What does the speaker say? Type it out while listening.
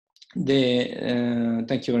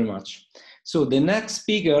Thank you very much. So the next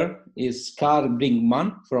speaker is Karl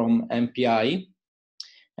Bringmann from MPI,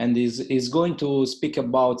 and is going to speak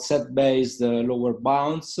about set-based lower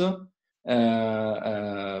bounds for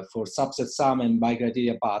subset sum and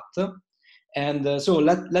bicriteria path. And so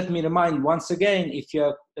let me remind once again, if you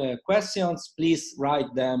have questions, please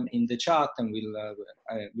write them in the chat, and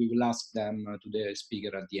we will ask them to the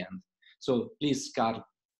speaker at the end. So please, Karl.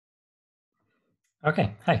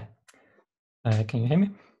 Okay, hi. Can you hear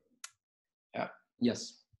me? Yeah.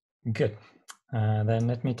 Yes. Good. Then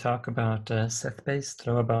let me talk about SETH-Based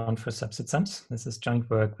lower bound for subset sums. This is joint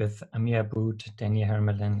work with Amir Aboud, Danny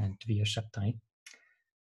Hermelin, and Via Shabtai.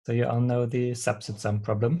 So you all know the subset sum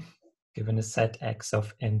problem. Given a set X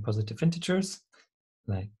of n positive integers,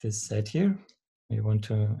 like this set here, we want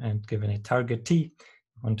to, and given a target T,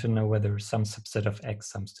 we want to know whether some subset of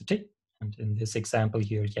X sums to T. And in this example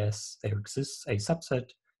here, yes, there exists a subset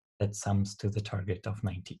that sums to the target of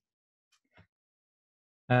 90.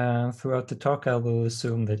 Throughout the talk, I will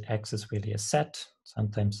assume that X is really a set,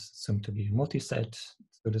 sometimes assumed to be a multiset.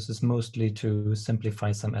 So this is mostly to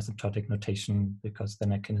simplify some asymptotic notation, because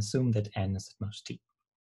then I can assume that n is at most T.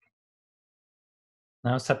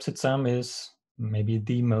 Now, subset sum is maybe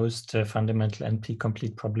the most fundamental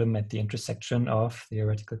NP-complete problem at the intersection of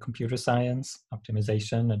theoretical computer science,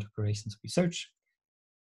 optimization, and operations research.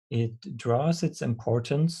 It draws its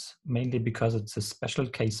importance mainly because it's a special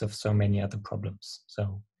case of so many other problems.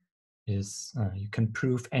 So you can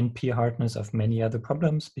prove NP hardness of many other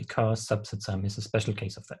problems because subset sum is a special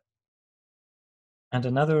case of that. And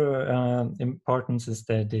another importance is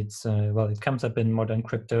that it's, well, it comes up in modern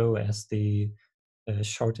crypto as the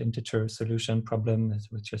short integer solution problem,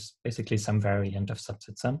 which is basically some variant of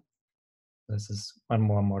subset sum. This is one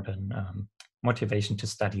more modern motivation to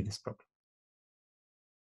study this problem.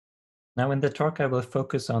 Now in the talk, I will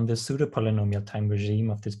focus on the pseudo-polynomial time regime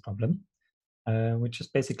of this problem, which is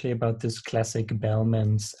basically about this classic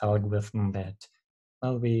Bellman's algorithm that,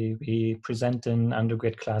 well, we present in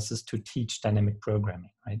undergrad classes to teach dynamic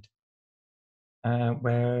programming, right?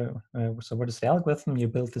 So what is the algorithm? You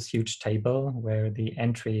build this huge table where the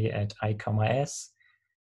entry at I, s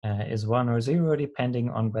is 1 or 0, depending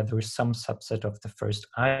on whether some subset of the first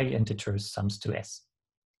I integers sums to s.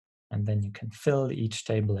 And then you can fill each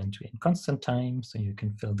table entry in constant time, so you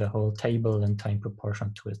can fill the whole table in time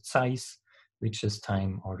proportional to its size, which is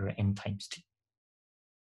time order n times t.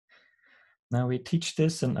 Now we teach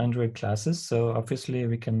this in undergrad classes, so obviously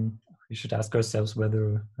we should ask ourselves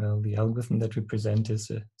whether the algorithm that we present is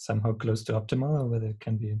somehow close to optimal or whether it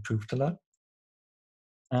can be improved a lot.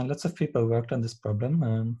 And lots of people worked on this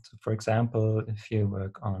problem. So for example, if you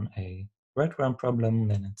work on a word RAM problem,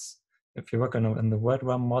 then if you work on the word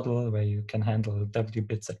RAM model where you can handle W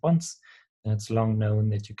bits at once, then it's long known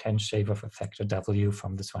that you can shave off a factor W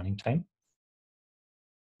from this running time.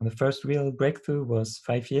 And the first real breakthrough was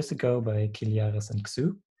 5 years ago by Kiliaris and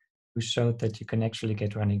Xu, who showed that you can actually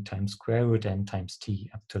get running time square root n times t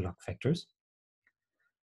up to log factors.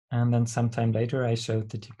 And then sometime later, I showed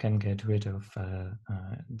that you can get rid of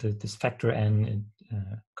this factor n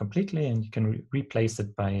completely, and you can replace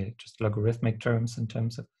it by just logarithmic terms in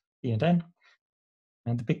terms of t and n.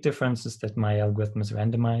 And the big difference is that my algorithm is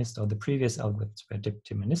randomized, or the previous algorithms were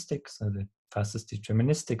deterministic, so the fastest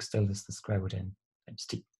deterministic still is the square root n times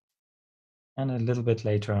t. And a little bit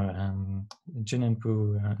later, Jin and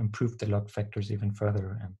Wu improved the log factors even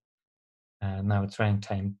further, and now it's running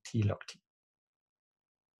time t log t.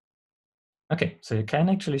 Okay, so you can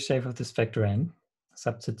actually shave off this factor n.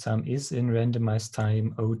 Subset sum is in randomized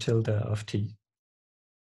time O tilde of t.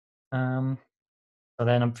 So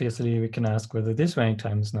then obviously we can ask whether this running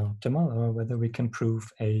time is not optimal or whether we can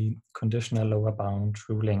prove a conditional lower bound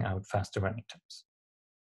ruling out faster running times.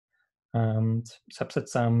 Subset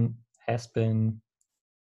sum has been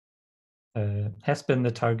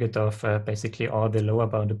the target of basically all the lower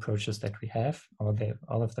bound approaches that we have,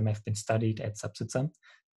 all of them have been studied at subset sum.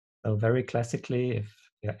 So very classically, if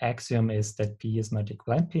your axiom is that P is not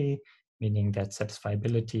equal NP, meaning that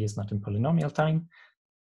satisfiability is not in polynomial time,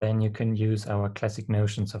 then you can use our classic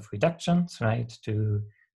notions of reductions, right, to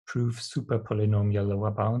prove super polynomial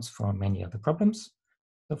lower bounds for many other problems.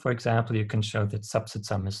 So for example, you can show that subset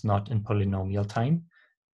sum is not in polynomial time.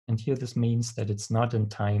 And here this means that it's not in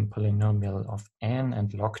time polynomial of n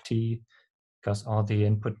and log t, because all the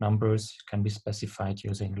input numbers can be specified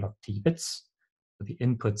using log t bits. So the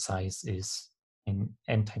input size is in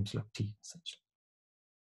n times log t, essentially.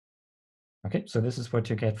 Okay, so this is what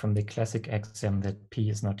you get from the classic axiom that P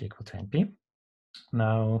is not equal to NP.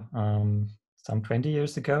 Now, some 20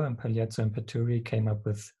 years ago, Pagliazzo and Paturi came up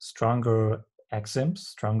with stronger axioms,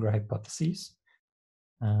 stronger hypotheses.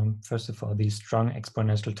 First of all, the strong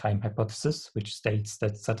exponential time hypothesis, which states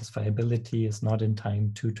that satisfiability is not in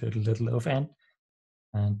time 2 to the little of n.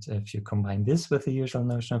 And if you combine this with the usual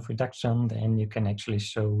notion of reduction, then you can actually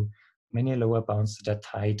show many lower bounds that are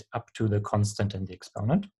tied up to the constant in the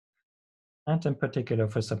exponent. And in particular,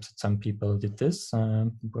 for subset sum, people did this.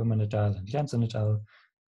 Bringmann et al. And Janssen et al.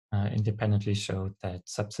 Independently showed that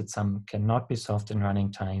subset sum cannot be solved in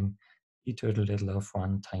running time e to the little of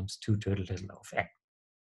 1 times 2 to the little of n.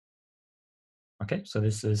 Okay, so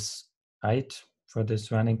this is right for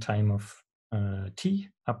this running time of t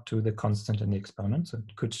up to the constant in the exponent. So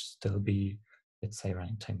it could still be, let's say,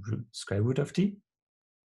 running time square root of t.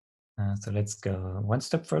 So let's go one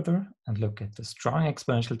step further and look at the strong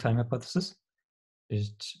exponential time hypothesis,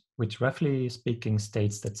 which roughly speaking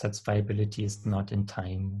states that satisfiability is not in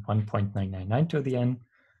time 1.999 to the n.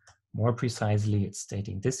 More precisely, it's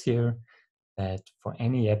stating this here, that for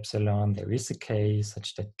any epsilon, there is a k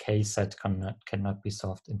such that k set cannot be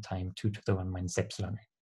solved in time 2 to the 1 minus epsilon.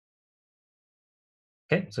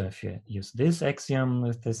 Okay, so if you use this axiom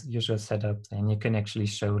with this usual setup, then you can actually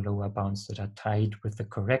show lower bounds that are tied with the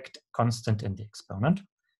correct constant in the exponent.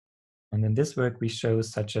 And in this work, we show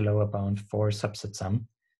such a lower bound for subset sum.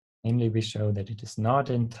 Namely, we show that it is not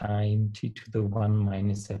in time t to the 1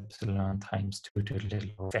 minus epsilon times 2 to the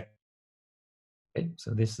little of n. Okay,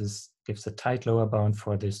 so this gives a tight lower bound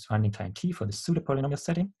for this running time t for the pseudo-polynomial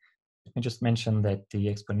setting. Let me just mention that the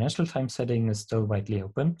exponential time setting is still widely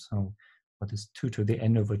open. So for this 2 to the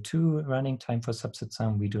n over 2 running time for subset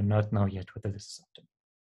sum, we do not know yet whether this is optimal.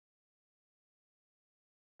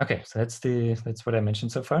 Okay, so that's what I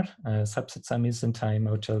mentioned so far. Subset sum is in time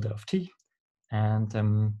O tilde of t. And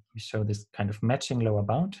we show this kind of matching lower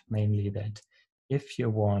bound, namely that if you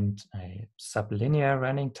want a sublinear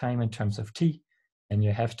running time in terms of t, then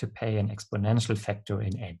you have to pay an exponential factor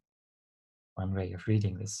in n. One way of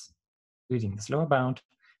reading this lower bound,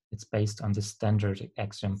 it's based on the standard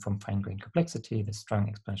axiom from fine-grained complexity, the strong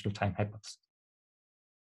exponential time hypothesis.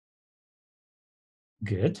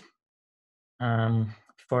 Good.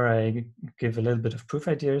 Before I give a little bit of proof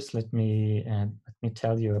ideas, let me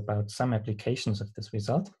tell you about some applications of this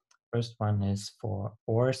result. First one is for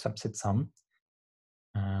OR subset sum.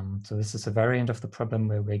 So this is a variant of the problem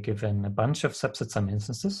where we're given a bunch of subset sum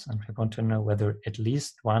instances, and we want to know whether at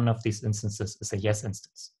least one of these instances is a yes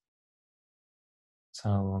instance.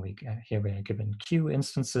 So here we are given q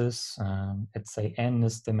instances. Let's say n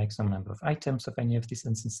is the maximum number of items of any of these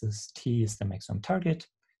instances, t is the maximum target.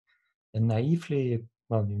 And naively,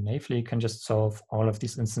 you can just solve all of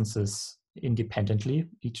these instances independently.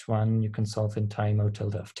 Each one you can solve in time O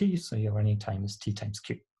tilde of t, so your running time is t times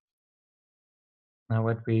q. Now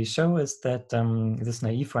what we show is that this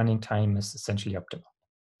naive running time is essentially optimal.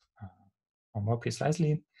 Or more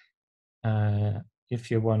precisely, if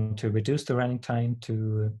you want to reduce the running time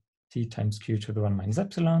to t times q to the 1 minus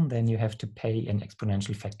epsilon, then you have to pay an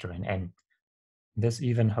exponential factor in n. This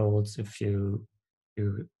even holds if you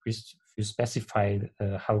specify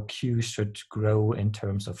how q should grow in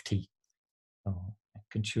terms of t. So I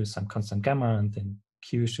can choose some constant gamma, and then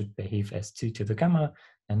q should behave as t to the gamma,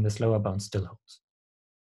 and this lower bound still holds.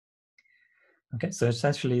 Okay, so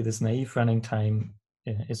essentially this naive running time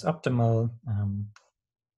is optimal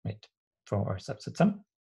for our subset sum.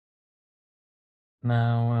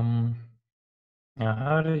 Now,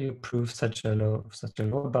 how do you prove such a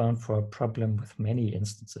lower bound for a problem with many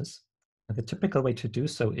instances? The typical way to do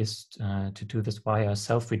so is to do this via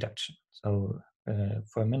self-reduction. So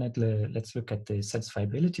for a minute, let's look at the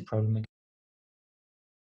satisfiability problem again.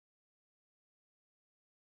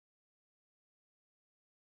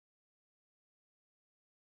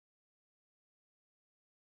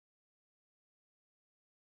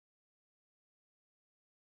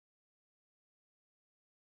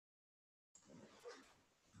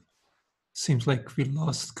 Seems like we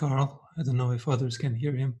lost Karl. I don't know if others can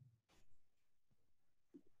hear him.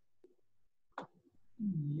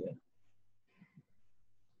 Yeah.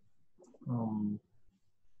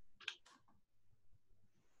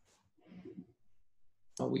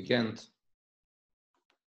 No, we can't.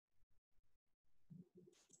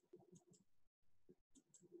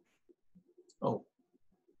 Oh.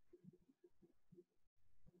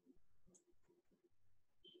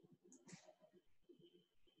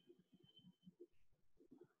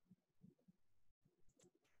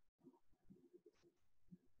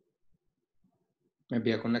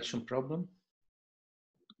 Maybe a connection problem.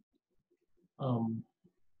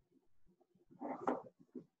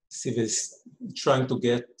 Steve is trying to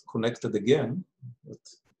get connected again. But...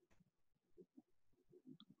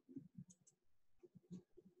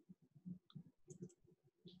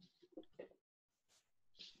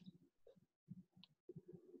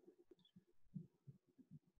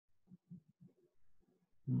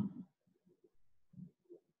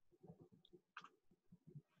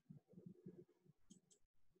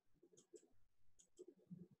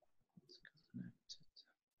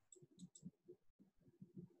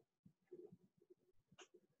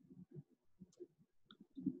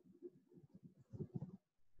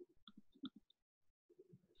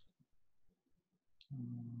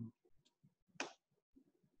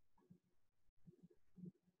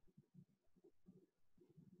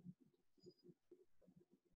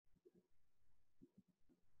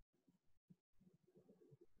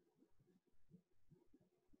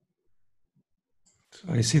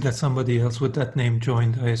 I see that somebody else with that name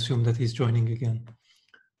joined. I assume that he's joining again.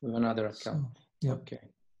 With another account. So, yeah. Okay.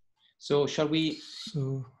 So shall we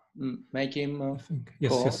make him I think,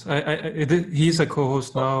 yes, yes. He's a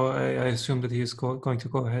co-host now. I assume that he is going to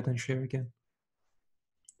go ahead and share again.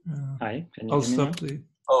 Hi, can you I'll hear me stop now?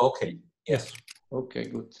 Oh, okay. Yes. Okay,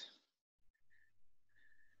 good.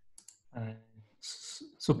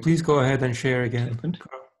 So please go ahead and share again.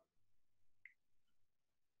 Karl.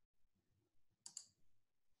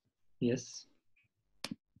 Yes.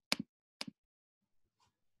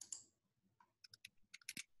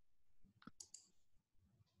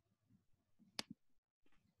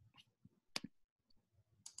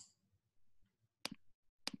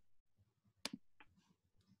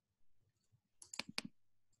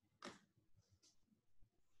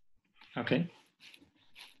 Okay.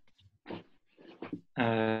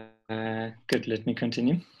 Good, let me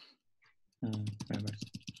continue.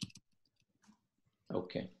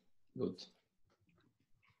 Okay, good.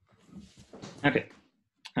 Okay,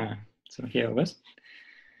 so here I was.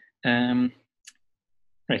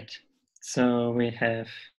 Right, so we have,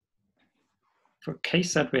 for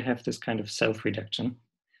KSAT, we have this kind of self-reduction.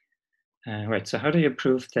 Right, so how do you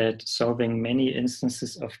prove that solving many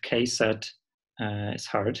instances of KSAT is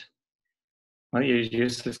hard? Well, you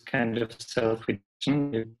use this kind of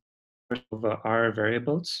self-reduction. You first over R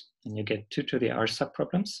variables, and you get 2 to the R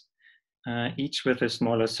subproblems, each with a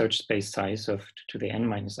smaller search space size of 2 to the n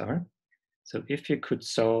minus R. So if you could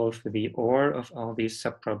solve the OR of all these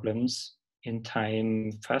subproblems in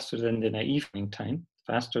time faster than the naive time,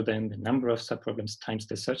 faster than the number of subproblems times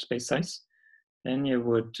the search space size, then you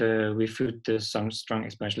would refute the strong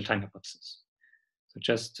exponential time hypothesis. So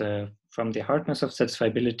just from the hardness of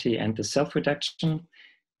satisfiability and the self-reduction,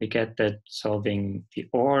 we get that solving the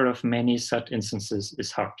OR of many such instances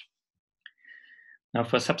is hard. Now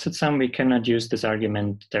for subset sum, we cannot use this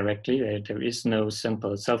argument directly. There is no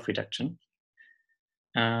simple self-reduction.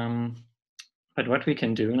 But what we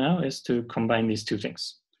can do now is to combine these two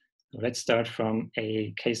things. So let's start from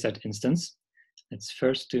a KSAT instance. Let's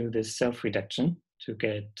first do this self-reduction to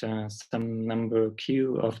get some number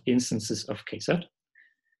Q of instances of KSAT.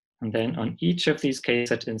 And then on each of these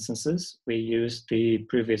KSAT instances, we use the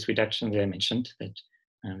previous reduction that I mentioned, that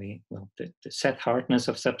the SETH hardness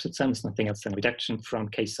of subset sum is nothing else than reduction from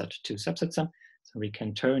KSAT to subset sum. So we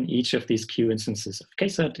can turn each of these Q instances of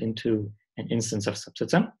KSAT into an instance of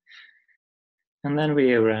subset sum. And then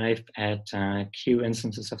we arrive at Q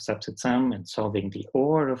instances of subset sum, and solving the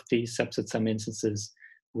OR of these subset sum instances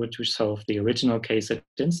would resolve the original KSAT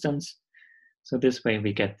instance. So this way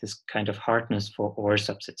we get this kind of hardness for OR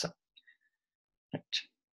subset sum. Right.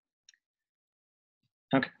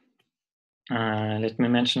 Okay. Let me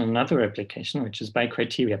mention another application, which is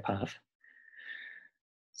Bicriteria path.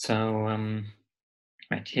 So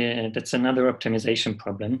right here, that's another optimization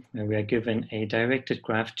problem where we are given a directed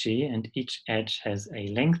graph G, and each edge has a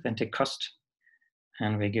length and a cost.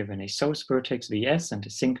 And we're given a source vertex Vs and a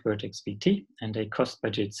sink vertex Vt and a cost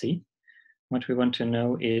budget C. What we want to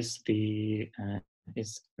know is we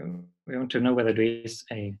want to know whether there is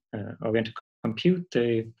or we want to compute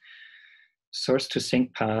the source to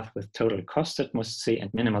sink path with total cost at most C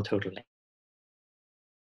and minimal total length.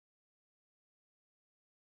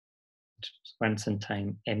 Once in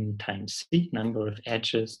time m times C, number of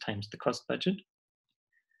edges times the cost budget.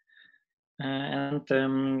 And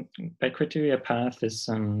Bicriteria path is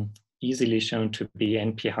easily shown to be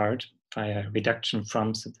NP hard via reduction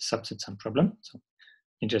from the subset sum problem. So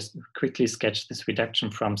you just quickly sketch this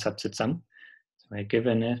reduction from subset sum. So we're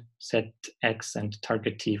given a set X and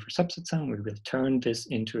target T for subset sum. We will turn this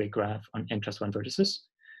into a graph on n+1 vertices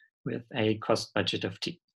with a cost budget of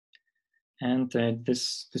T. And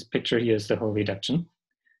this picture here is the whole reduction.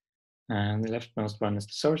 And the leftmost one is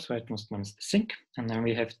the source, rightmost one is the sink. And then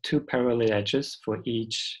we have 2 parallel edges for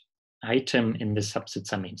each item in the subset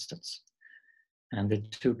sum instance. And the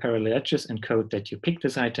 2 parallel edges encode that you pick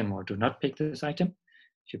this item or do not pick this item.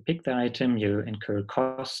 If you pick the item, you incur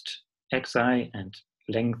cost xi and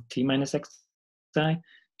length t minus xi.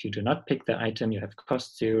 If you do not pick the item, you have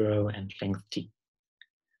cost 0 and length t.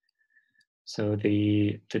 So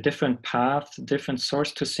the different paths, different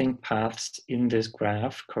source to sink paths in this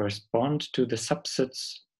graph correspond to the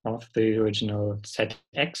subsets of the original set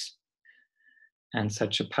X. And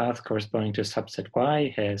such a path corresponding to subset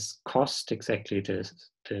Y has cost exactly the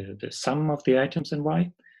sum of the items in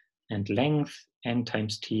Y, and length n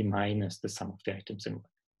times t minus the sum of the items in Y.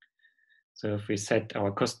 So if we set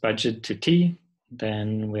our cost budget to t,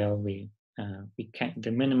 then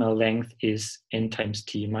the minimal length is n times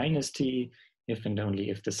t minus t, if and only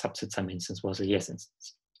if the subset sum instance was a yes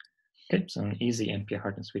instance. Okay, so an easy NP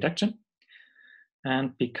hardness reduction.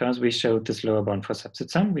 And because we showed this lower bound for subset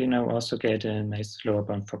sum, we now also get a nice lower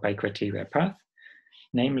bound for bicriteria path.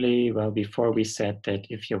 Namely, well, before we said that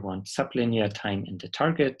if you want sublinear time in the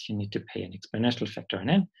target, you need to pay an exponential factor in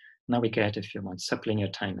n. Now we get if you want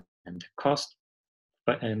sublinear time in the cost,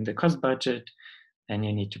 but in the cost budget, then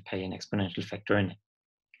you need to pay an exponential factor in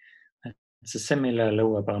n. It's a similar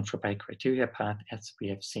lower bound for bicriteria path as we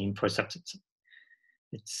have seen for subset sum.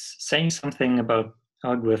 It's saying something about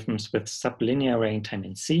algorithms with sublinear running time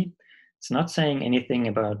in C. It's not saying anything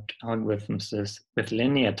about algorithms with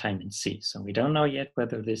linear time in C. So we don't know yet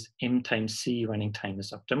whether this m times C running time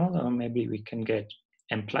is optimal, or maybe we can get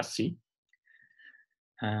m plus C.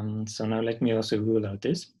 So now let me also rule out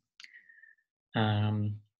this.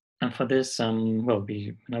 And for this,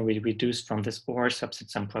 we reduce from this OR subset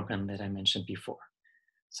sum problem that I mentioned before.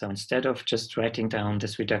 So instead of just writing down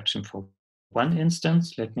this reduction for one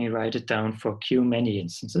instance, let me write it down for q many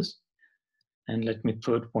instances. And let me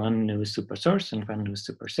put one new super source and one new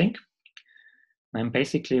super sink. And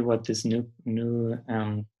basically what this new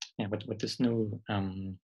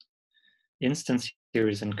instance here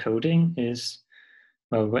is encoding is,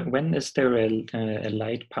 well, when is there a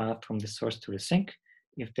light path from the source to the sink?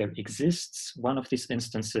 If there exists one of these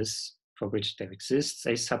instances for which there exists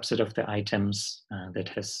a subset of the items that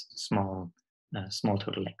has small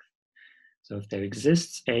total length. So if there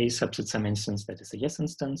exists a subset sum instance that is a yes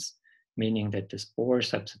instance, meaning that this OR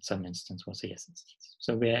subset sum instance was a yes instance.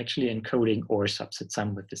 So we're actually encoding OR subset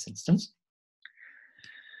sum with this instance.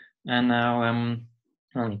 And now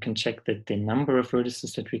you can check that the number of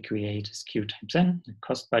vertices that we create is q times n. The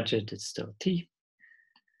cost budget is still t.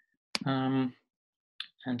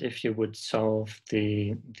 And if you would solve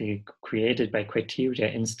the created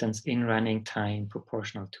bicriteria instance in running time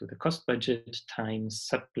proportional to the cost budget times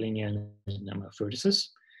sublinear number of vertices,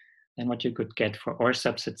 then what you could get for OR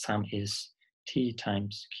subset sum is t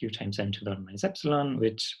times q times n to the minus epsilon,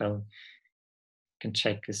 which, well, you can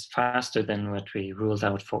check is faster than what we ruled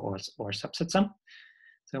out for OR subset sum.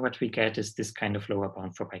 So what we get is this kind of lower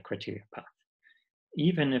bound for bicriteria path.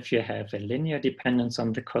 Even if you have a linear dependence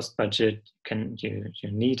on the cost budget, you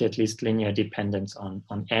need at least linear dependence on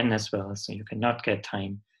n as well. So you cannot get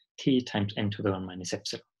time t times n to the 1 minus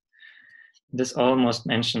epsilon. This almost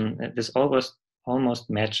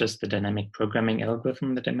matches the dynamic programming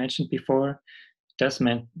algorithm that I mentioned before. It does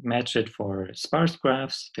match it for sparse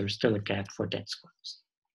graphs. There's still a gap for dense graphs.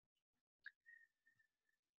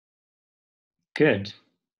 Good.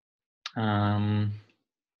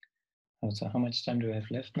 So how much time do I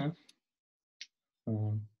have left now?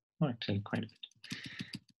 Actually quite a bit.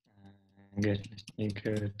 Good, let me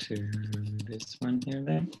go to this one here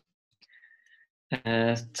then.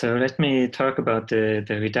 So let me talk about the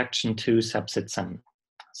reduction to subset sum.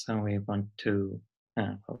 So we want to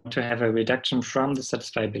have a reduction from the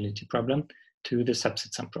satisfiability problem to the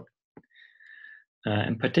subset sum problem.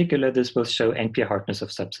 In particular, this will show NP hardness of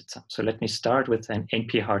subset sum. So let me start with an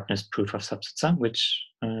NP hardness proof of subset sum, which,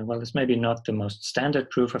 well, is maybe not the most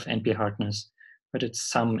standard proof of NP hardness, but it's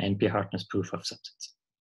some NP hardness proof of subset sum.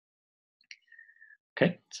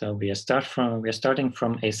 Okay, so we are starting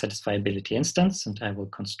from a satisfiability instance, and I will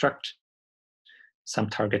construct some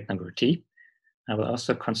target number t. I will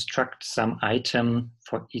also construct some item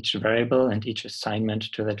for each variable and each assignment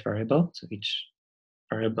to that variable. So each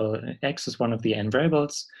variable x is one of the n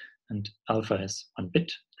variables, and alpha is one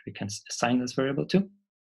bit we can assign this variable to. And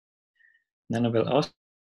then I will also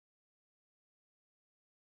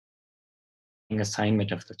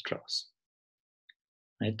assignment of that clause.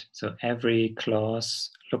 Right? So every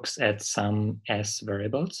clause looks at some s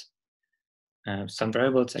variables, some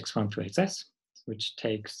variables x1 through xs, which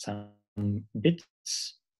takes some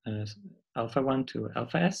bits, alpha 1 to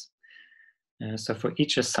alpha s. So for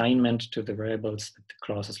each assignment to the variables that the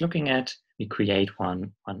clause is looking at, we create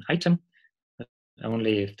one item, but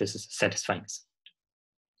only if this is a satisfying assignment.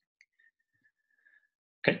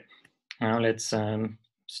 Okay, now let's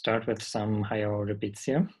start with some higher order bits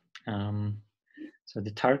here. So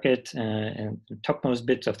the target, the topmost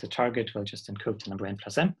bits of the target will just encode the number n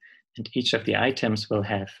plus m, and each of the items will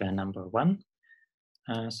have a number 1.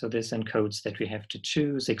 So this encodes that we have to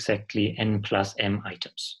choose exactly n plus m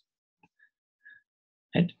items.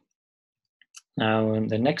 Right. Now, in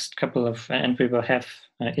the next couple of, and we will have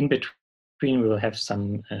in between, we will have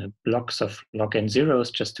some blocks of log n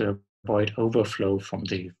zeros just to avoid overflow from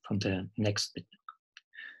the next bit.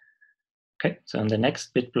 Okay, so on the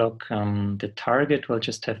next bit block, the target will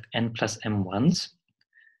just have n plus m ones,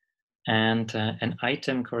 and an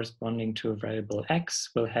item corresponding to a variable x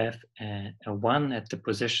will have a 1 at the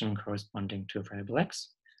position corresponding to a variable x,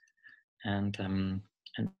 and an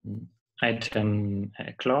item,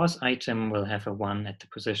 a clause item will have a 1 at the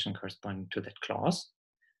position corresponding to that clause.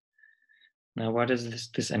 Now, what does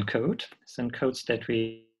this encode? This encodes that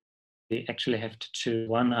we actually have to choose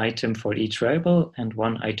one item for each variable and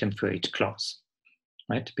one item for each clause,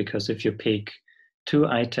 right? Because if you pick two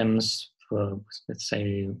items for, let's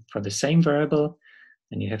say, for the same variable,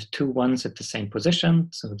 then you have two ones at the same position.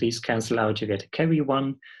 So these cancel out, you get a carry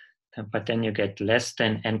 1, but then you get less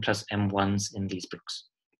than n plus m ones in these blocks.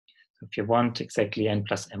 So if you want exactly n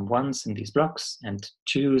plus m ones in these blocks and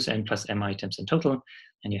choose n plus m items in total,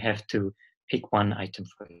 then you have to pick one item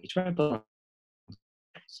for each variable.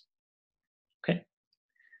 Okay.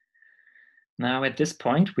 Now at this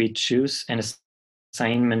point, we choose an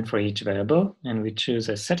assignment for each variable, and we choose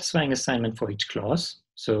a satisfying assignment for each clause.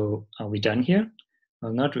 So are we done here?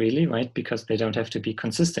 Well, not really, right? Because they don't have to be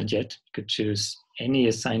consistent yet. You could choose any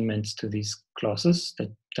assignments to these clauses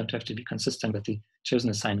that don't have to be consistent with the chosen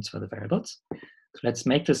assignments for the variables. So let's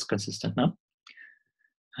make this consistent now.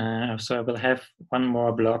 So I will have one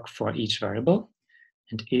more block for each variable.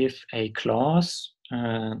 And if a clause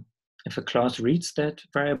reads that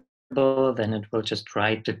variable, then it will just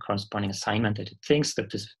write the corresponding assignment that it thinks that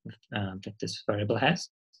this variable has.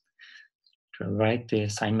 It will write the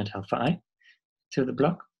assignment alpha I to the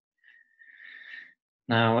block.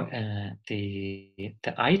 Now the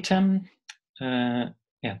item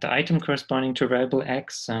corresponding to variable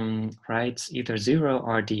x writes either 0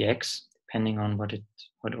 or dx, depending on what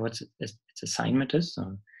its assignment is.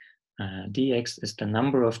 So dx is the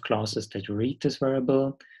number of clauses that read this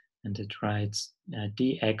variable, and it writes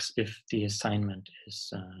dx if the assignment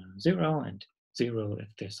is 0 and 0 if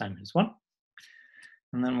the assignment is 1.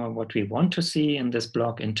 And then what we want to see in this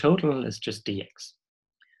block in total is just dx.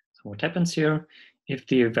 So what happens here, if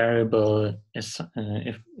the variable is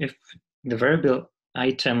if the variable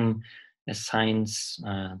item assigns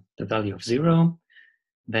the value of 0,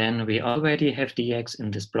 then we already have dx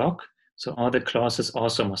in this block. So all the clauses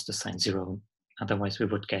also must assign 0. Otherwise, we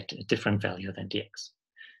would get a different value than dx.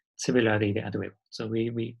 Similarly, the other way. So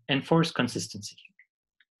we enforce consistency.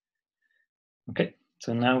 Okay,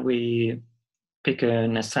 so now we pick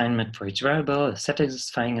an assignment for each variable, a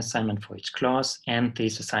satisfying assignment for each clause, and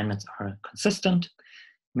these assignments are consistent,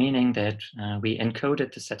 meaning that we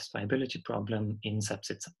encoded the satisfiability problem in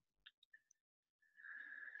subset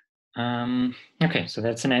sum. Okay, so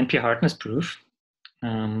that's an NP hardness proof.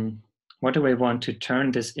 What do we want to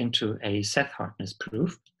turn this into a SETH hardness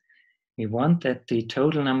proof? We want that the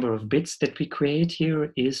total number of bits that we create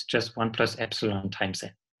here is just 1 plus epsilon times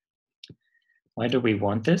n. Why do we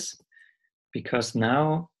want this? Because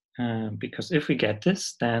now, because if we get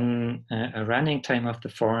this, then a running time of the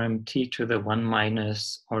form t to the 1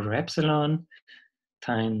 minus order epsilon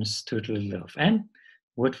times 2 to the little of n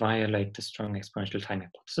would violate the strong exponential time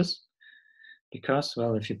hypothesis. Because,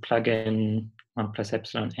 well, if you plug in 1 plus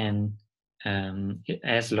epsilon n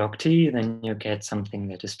as log t, then you get something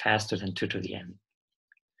that is faster than 2 to the n.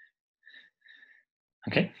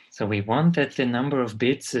 Okay, so we want that the number of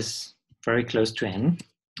bits is very close to n.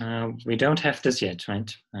 We don't have this yet,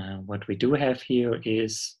 right? What we do have here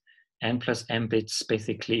is n plus m bits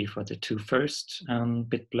basically for the two first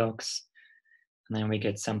bit blocks. And then we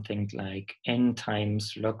get something like n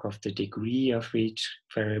times log of the degree of each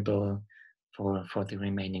variable for the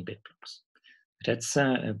remaining bit blocks. That's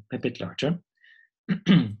a bit larger.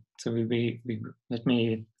 So let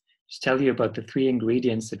me just tell you about the three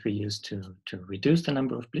ingredients that we use to reduce the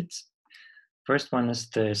number of bits. First one is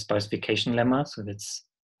the sparsification lemma. So that's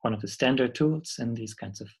one of the standard tools in these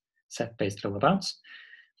kinds of SETH-based lower bounds.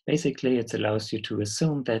 Basically, it allows you to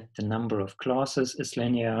assume that the number of clauses is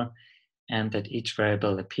linear and that each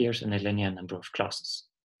variable appears in a linear number of clauses.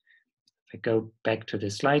 If I go back to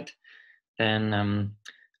this slide, then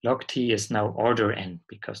log t is now order n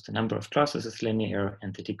because the number of clauses is linear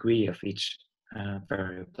and the degree of each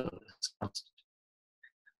variable is constant.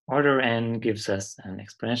 Order n gives us an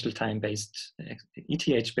exponential time-based,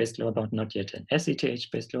 ETH-based lower bound, not yet an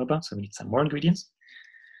SETH-based lower bound, so we need some more ingredients.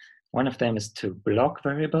 One of them is to block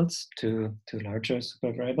variables to larger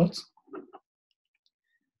super variables.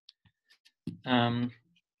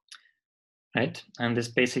 Right, and this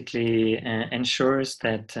basically ensures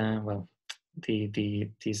that, well,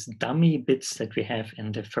 these dummy bits that we have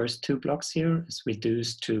in the first two blocks here is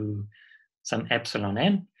reduced to some epsilon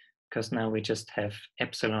n, because now we just have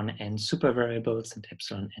epsilon n super variables and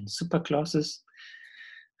epsilon n super clauses.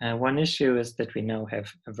 One issue is that we now have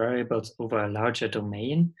variables over a larger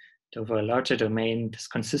domain. Over a larger domain, this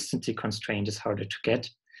consistency constraint is harder to get.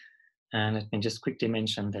 And let me just quickly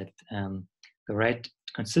mention that the right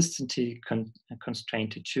consistency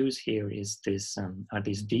constraint to choose here is this, are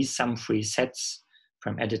these d-sum-free sets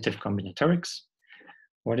from additive combinatorics.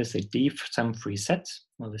 What is a d-sum-free set?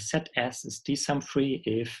 Well, the set S is d-sum-free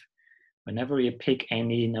if whenever you pick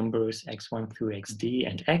any numbers x1 through xd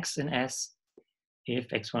and x in S, if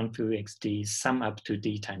x1 through xd sum up to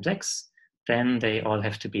d times x, then they all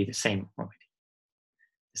have to be the same already.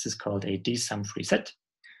 This is called a d-sum-free set.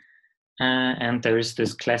 And there is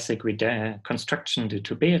this classic construction due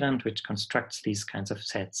to Behrendt, which constructs these kinds of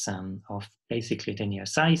sets of basically linear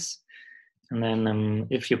size. And then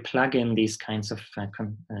if you plug in these kinds of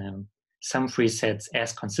sum-free sets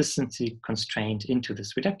as consistency constraint into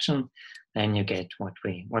this reduction, then you get what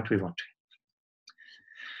we want to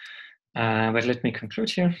have. But let me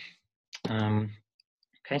conclude here.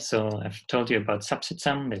 Okay, so I've told you about subset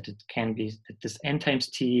sum, that it can be, that this n times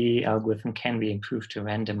t algorithm can be improved to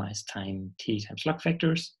randomize time t times log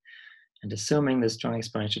factors. And assuming the strong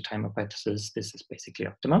exponential time hypothesis, this is basically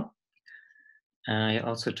optimal. I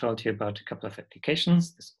also told you about a couple of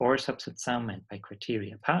applications, this OR subset sum and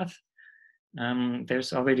Bicriteria path.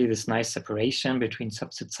 There's already this nice separation between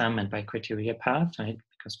subset sum and Bicriteria path, right?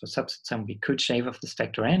 Because for subset sum, we could shave off this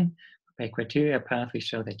factor n. For Bicriteria path, we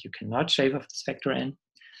show that you cannot shave off this factor n.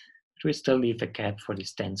 We still leave a gap for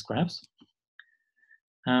these dense graphs.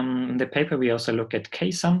 In the paper, we also look at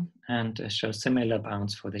k-sum and show similar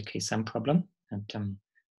bounds for the k-sum problem. And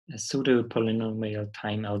a pseudo-polynomial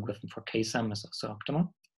time algorithm for k-sum is also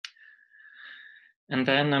optimal. And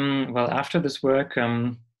then, well, after this work,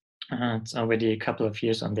 it's already a couple of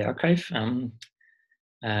years on the archive. And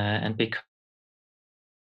because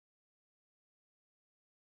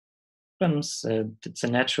it's a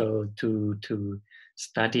natural to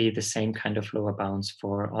study the same kind of lower bounds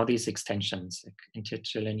for all these extensions, like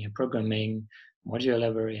integer linear programming,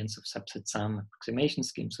 modular variants of subset sum, approximation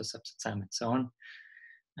schemes for subset sum, and so on.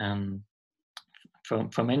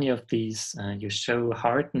 For many of these, you show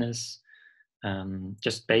hardness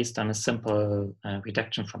just based on a simple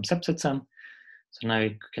reduction from subset sum. So now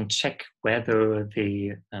you can check whether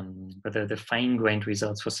the fine-grained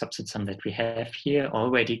results for subset sum that we have here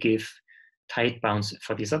already give tight bounds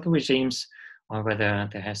for these other regimes, or whether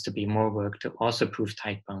there has to be more work to also prove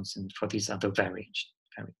tight bounds for these other variants.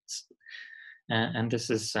 And this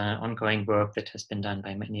is ongoing work that has been done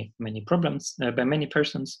by many persons.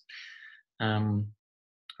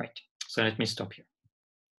 Right, so let me stop here.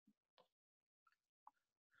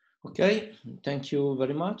 Okay, thank you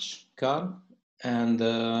very much, Karl. And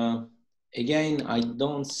again, I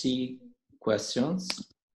don't see questions.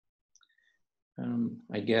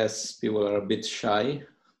 I guess people are a bit shy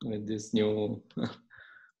with this new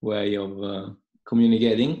way of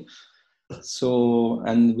communicating. So,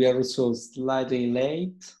 and we are also slightly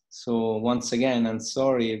late. So once again, I'm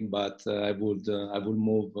sorry, but I would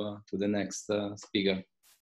move to the next speaker.